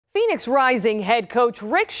Phoenix Rising head coach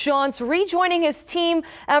Rick Shantz rejoining his team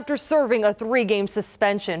after serving a 3-game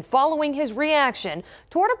suspension following his reaction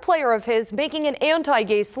toward a player of his making an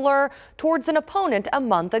anti-gay slur towards an opponent a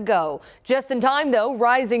month ago. Just in time, though,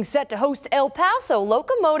 Rising set to host El Paso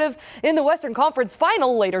Locomotive in the Western Conference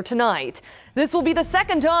Final later tonight. This will be the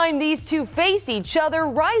second time these two face each other,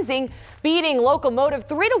 Rising beating Locomotive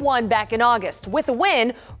 3-1 back in August. With a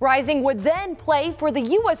win, Rising would then play for the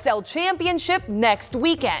USL Championship next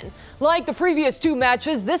weekend. Like the previous two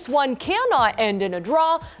matches, this one cannot end in a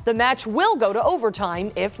draw. The match will go to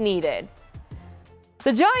overtime if needed.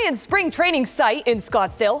 The Giants spring training site in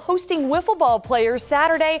Scottsdale hosting wiffle ball players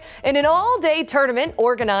Saturday in an all-day tournament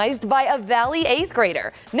organized by a Valley 8th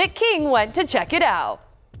grader. Nick King went to check it out.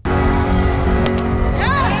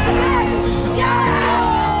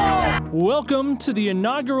 Welcome to the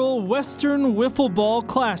inaugural Western Wiffle Ball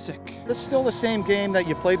Classic. It's still the same game that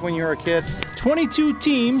you played when you were a kid. 22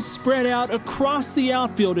 teams spread out across the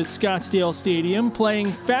outfield at Scottsdale Stadium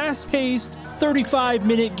playing fast-paced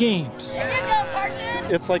 35-minute games.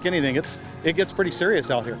 It's like anything, it gets pretty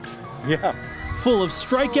serious out here. Yeah. Full of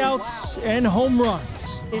strikeouts and home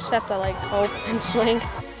runs. You just have to hope and swing.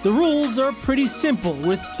 The rules are pretty simple,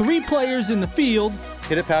 with 3 players in the field.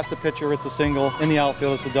 Hit it past the pitcher, it's a single. In the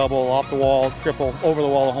outfield, it's a double. Off the wall, triple. Over the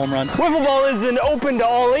wall, a home run. Wiffle ball is an open to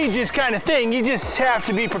all ages kind of thing. You just have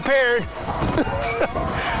to be prepared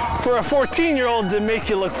for a 14-year-old to make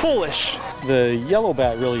you look foolish. The yellow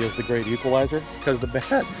bat really is the great equalizer because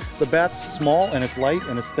the bat's small and it's light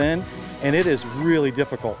and it's thin and it is really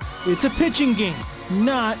difficult. It's a pitching game,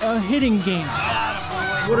 not a hitting game.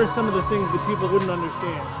 What are some of the things that people wouldn't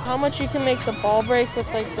understand? How much you can make the ball break with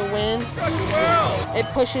the wind. It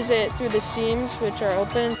pushes it through the seams, which are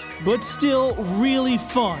open. But still really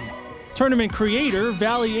fun. Tournament creator,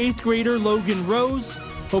 Valley 8th grader Logan Rose,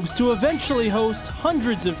 hopes to eventually host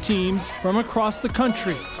hundreds of teams from across the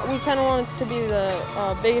country. We kind of want it to be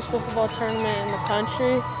the biggest wiffle ball tournament in the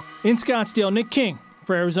country. In Scottsdale, Nick King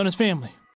for Arizona's Family.